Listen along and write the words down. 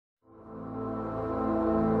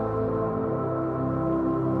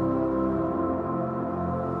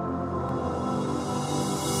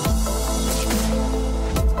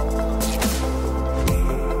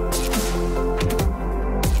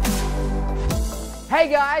Hey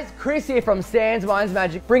guys, Chris here from SansMinds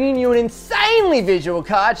Magic, bringing you an insanely visual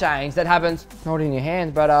card change that happens not in your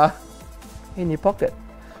hands, but in your pocket.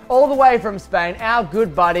 All the way from Spain, our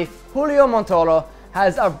good buddy Julio Montoro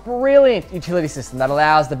has a brilliant utility system that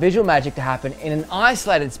allows the visual magic to happen in an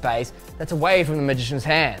isolated space that's away from the magician's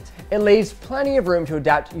hands. It leaves plenty of room to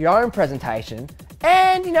adapt your own presentation,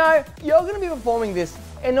 and you know, you're going to be performing this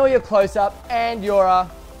in all your close-up and your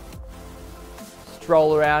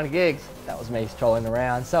stroll around gigs. That was me strolling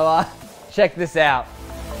around. So check this out.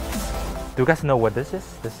 Do you guys know what this is?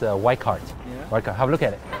 This is a white card. Yeah. White card. Have a look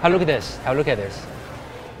at it. Have a look at this. Have a look at this.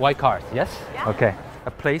 White card. Yes? Yeah. Okay. I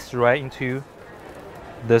place right into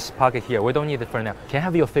this pocket here. We don't need it for now. Can I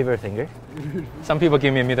have your favorite finger? Some people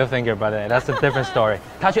give me a middle finger, but that's a different story.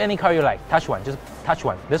 Touch any card you like. Touch one. Just touch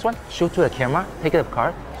one. This one. Shoot to the camera. Take the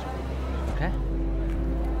card. Okay.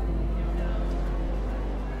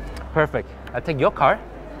 Perfect. I take your card.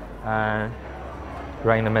 And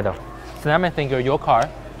right in the middle. Snap my finger, your card,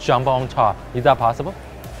 jump on top. Is that possible?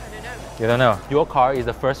 I don't know. You don't know. Your card is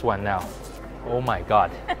the first one now. Oh my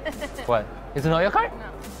God. What? Is it not your card?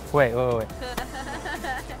 No. Wait.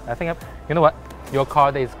 I think you know what? Your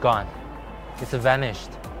card is gone. It's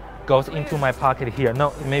vanished. Goes into my pocket here. No,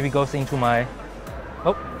 it maybe goes into my...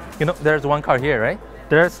 Oh, you know, there's one card here, right?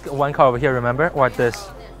 There's one card over here, remember? What this?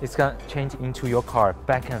 It's gonna change into your card,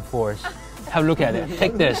 back and forth. Have a look at it.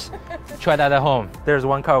 Take this. Try that at home. There's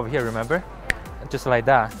one card over here, remember? Just like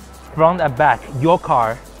that. Front and back, your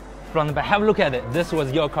card. Front and back. Have a look at it. This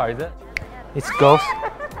was your card, is it? It goes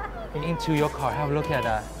into your card. Have a look at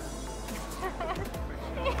that.